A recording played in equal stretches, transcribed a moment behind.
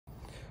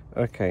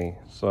Okay,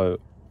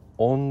 so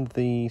on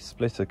the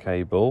splitter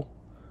cable,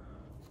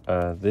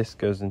 this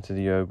goes into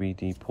the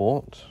OBD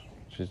port,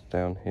 which is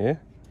down here.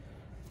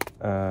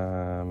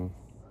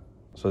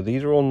 So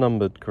these are all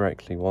numbered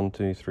correctly, 1,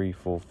 2, 3,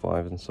 4,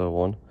 5, and so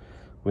on.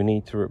 We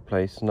need to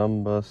replace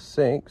number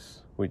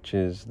 6, which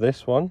is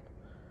this one,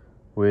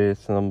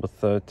 with number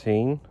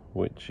 13,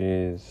 which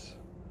is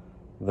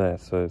there.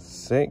 So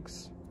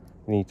 6,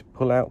 you need to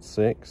pull out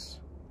 6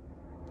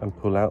 and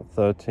pull out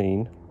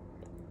 13.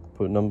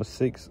 Put number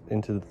 6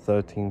 into the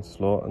 13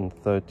 slot and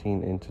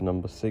 13 into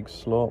number 6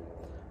 slot,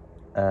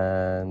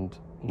 and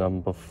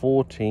number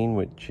 14,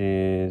 which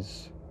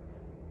is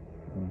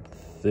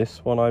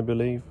this one, I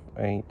believe,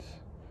 8,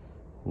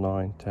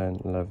 9,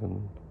 10,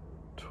 11,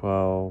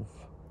 12,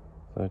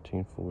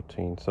 13,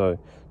 14. So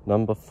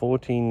number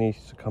 14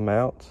 needs to come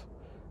out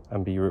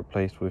and be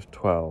replaced with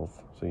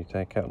 12. So you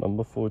take out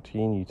number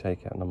 14, you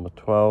take out number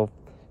 12,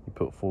 you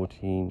put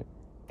 14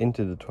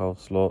 into the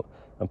 12 slot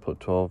and put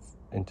 12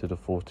 into the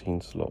 14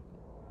 slot.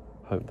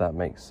 Hope that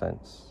makes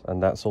sense.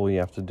 And that's all you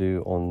have to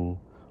do on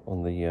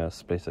the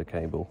splitter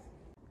cable.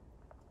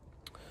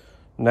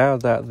 Now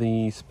that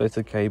the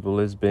splitter cable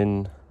has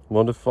been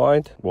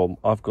modified, well,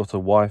 I've got a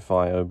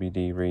Wi-Fi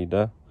OBD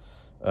reader.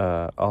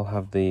 I'll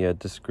have the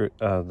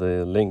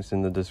links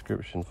in the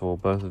description for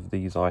both of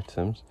these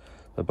items.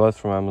 They're both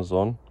from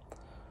Amazon.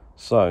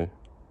 So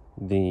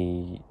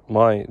the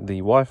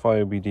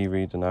Wi-Fi OBD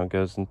reader now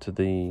goes into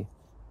the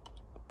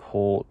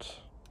port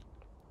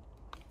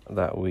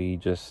that we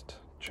just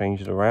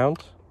changed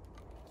around,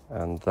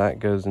 and that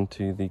goes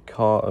into the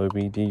car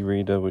OBD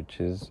reader, which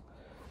is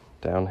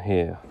down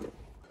here.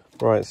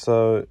 Right,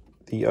 so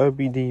the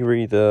OBD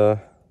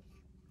reader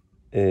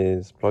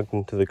is plugged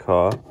into the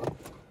car.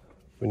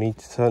 We need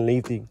to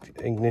leave the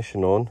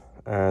ignition on,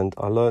 and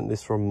I learned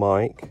this from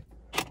Mike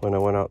when I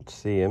went out to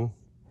see him.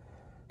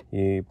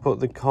 You put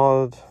the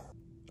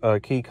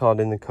key card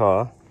in the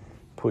car,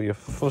 put your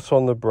foot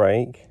on the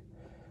brake,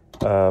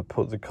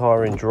 put the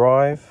car in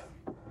drive,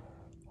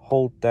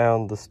 hold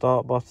down the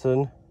start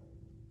button,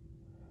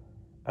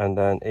 and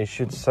then it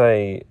should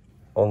say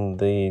on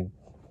the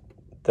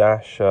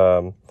dash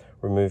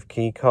remove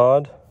key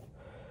card.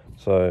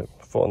 So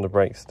foot on the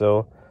brake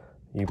still,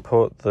 you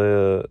put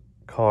the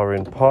car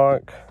in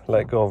park,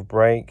 let go of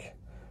brake,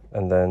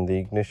 and then the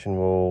ignition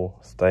will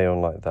stay on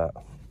like that.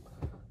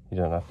 You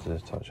don't have to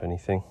touch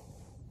anything.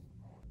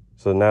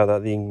 So now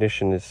that the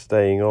ignition is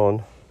staying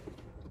on,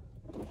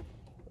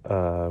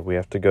 we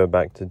have to go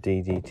back to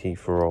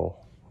DDT4ALL.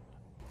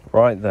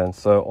 Right then,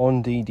 so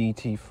on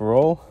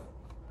DDT4ALL,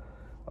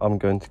 I'm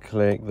going to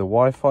click the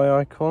Wi-Fi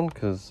icon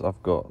because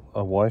I've got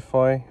a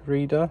Wi-Fi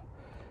reader.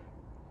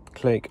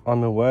 Click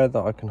I'm aware that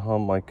I can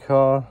harm my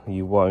car.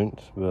 You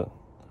won't, but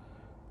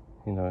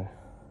you know.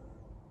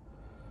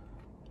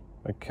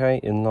 Okay,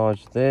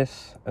 enlarge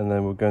this, and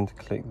then we're going to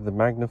click the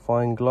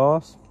magnifying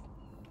glass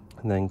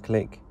and then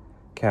click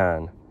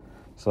can.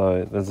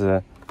 So there's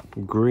a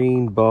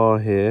green bar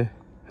here,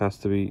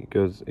 it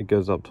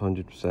goes up to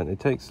 100%. It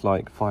takes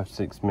like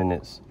 5-6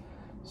 minutes.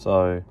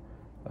 So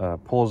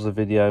pause the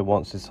video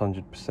once it's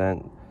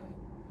 100%,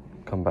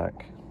 come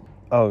back.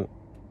 Oh,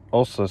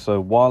 also,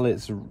 so while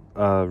it's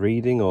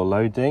reading or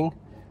loading,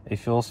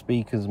 if your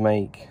speakers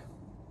make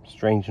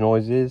strange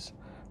noises,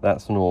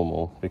 that's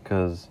normal,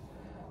 because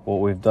what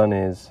we've done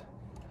is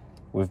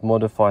we've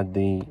modified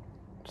the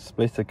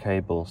splitter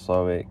cable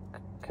so it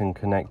can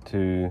connect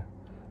to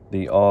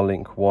the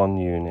R-Link 1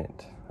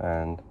 unit,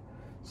 and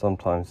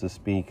sometimes the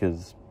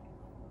speakers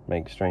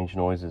make strange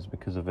noises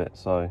because of it.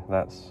 So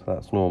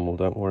that's normal,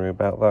 don't worry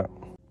about that.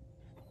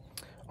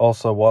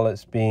 Also, while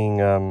it's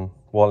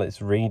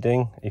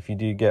reading, if you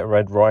do get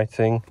red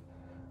writing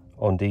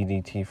on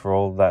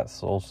DDT4ALL,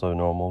 that's also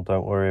normal,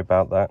 don't worry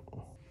about that.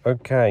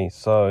 Okay,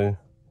 so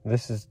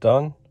this is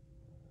done,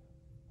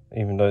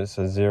 even though it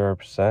says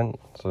 0%,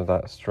 so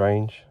that's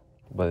strange,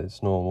 but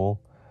it's normal.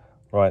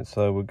 Right,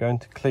 so we're going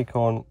to click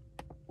on,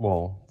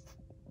 well,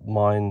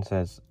 mine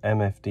says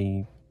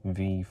MFD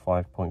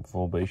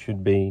v5.4, but it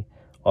should be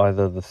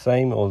either the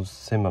same or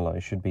similar.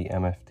 It should be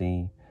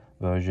MFD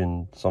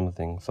version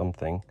something.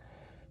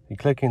 You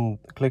click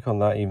on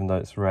that, even though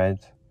it's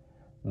red.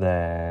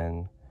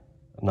 Then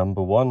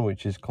number 1,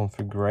 which is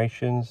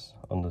configurations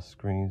on the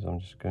screens. I'm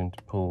just going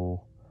to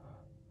pull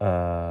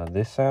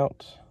this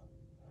out.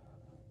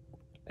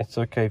 It's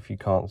okay if you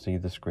can't see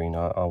the screen.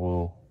 I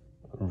will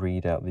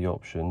read out the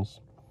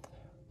options.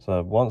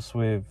 So once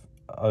we've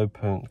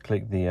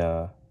click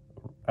the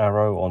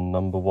arrow on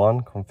number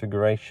 1,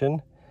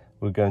 configuration,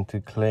 we're going to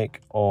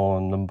click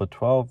on number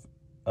 12,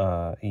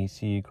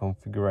 ECU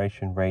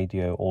configuration,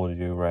 radio,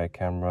 audio, rear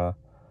camera.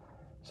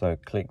 So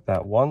click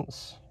that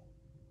once.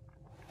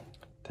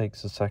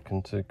 Takes a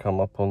second to come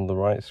up on the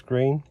right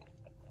screen.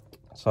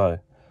 So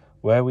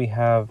where we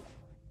have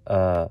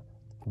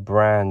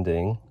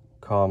branding,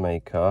 car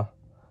maker,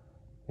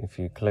 if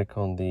you click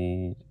on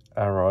the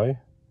arrow,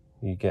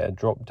 you get a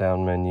drop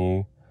down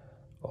menu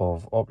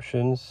of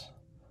options.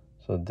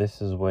 So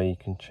this is where you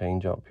can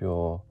change up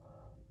your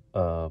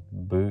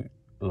boot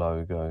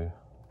logo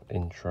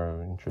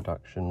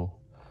introduction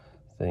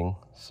thing.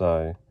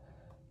 So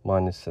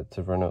mine is set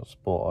to Renault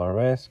Sport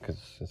RS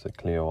because it's a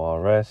Clio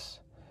RS.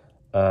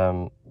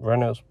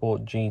 Renault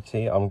Sport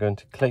GT, I'm going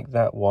to click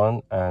that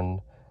one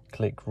and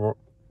click,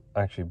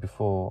 actually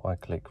before I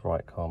click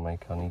right car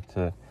maker, I need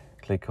to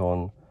click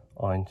on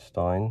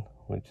Einstein,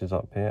 which is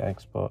up here,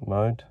 expert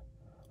mode.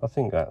 I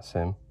think that's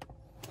him.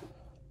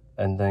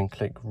 And then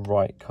click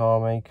right car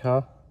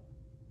maker.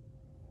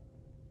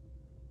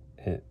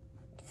 It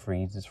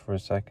freezes for a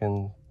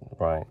second.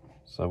 Right,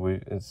 so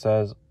it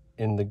says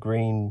in the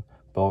green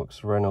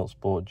box Renault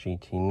Sport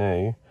GT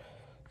new.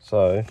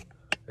 So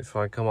if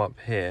I come up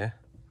here,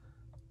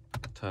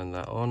 turn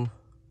that on,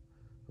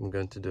 I'm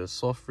going to do a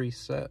soft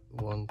reset.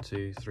 1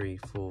 2 3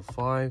 4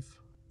 5.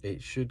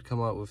 It should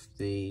come up with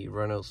the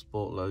Renault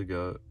Sport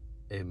logo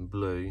in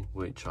blue,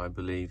 which I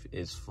believe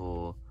is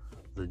for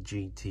the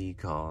GT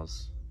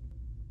cars.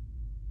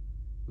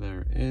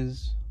 There it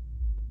is.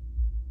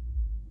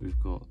 We've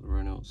got the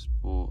Renault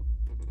Sport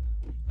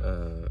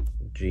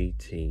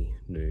GT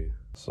new.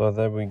 So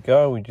there we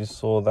go, we just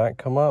saw that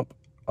come up.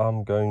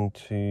 I'm going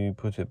to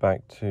put it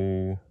back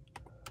to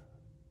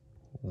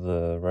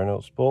the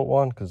Renault Sport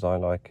one because I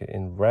like it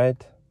in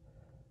red.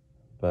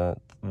 But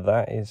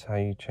that is how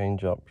you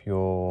change up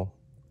your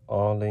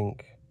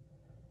R-Link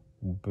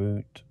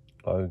boot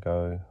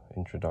logo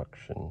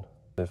introduction.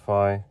 If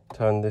I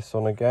turn this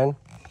on again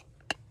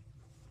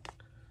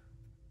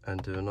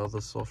and do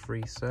another soft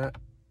reset.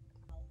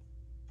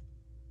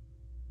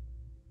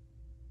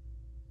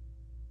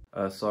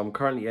 So I'm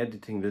currently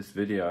editing this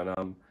video,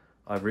 and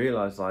I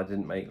realized I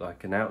didn't make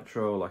like an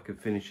outro, like a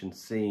finishing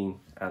scene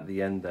at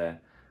the end there.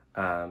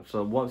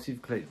 So once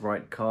you've clicked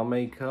right car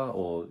maker,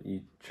 or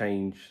you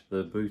change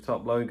the boot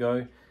up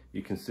logo,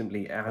 you can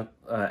simply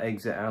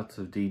exit out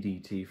of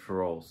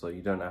DDT4ALL, so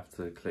you don't have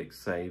to click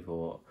save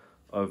or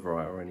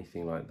overwrite or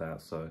anything like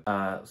that.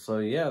 So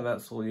yeah,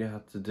 that's all you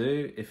have to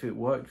do. If it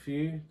worked for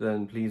you,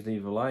 then please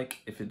leave a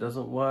like. If it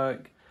doesn't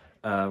work,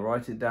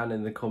 write it down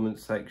in the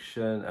comments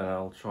section and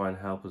I'll try and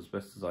help as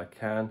best as I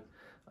can.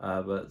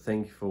 But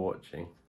thank you for watching.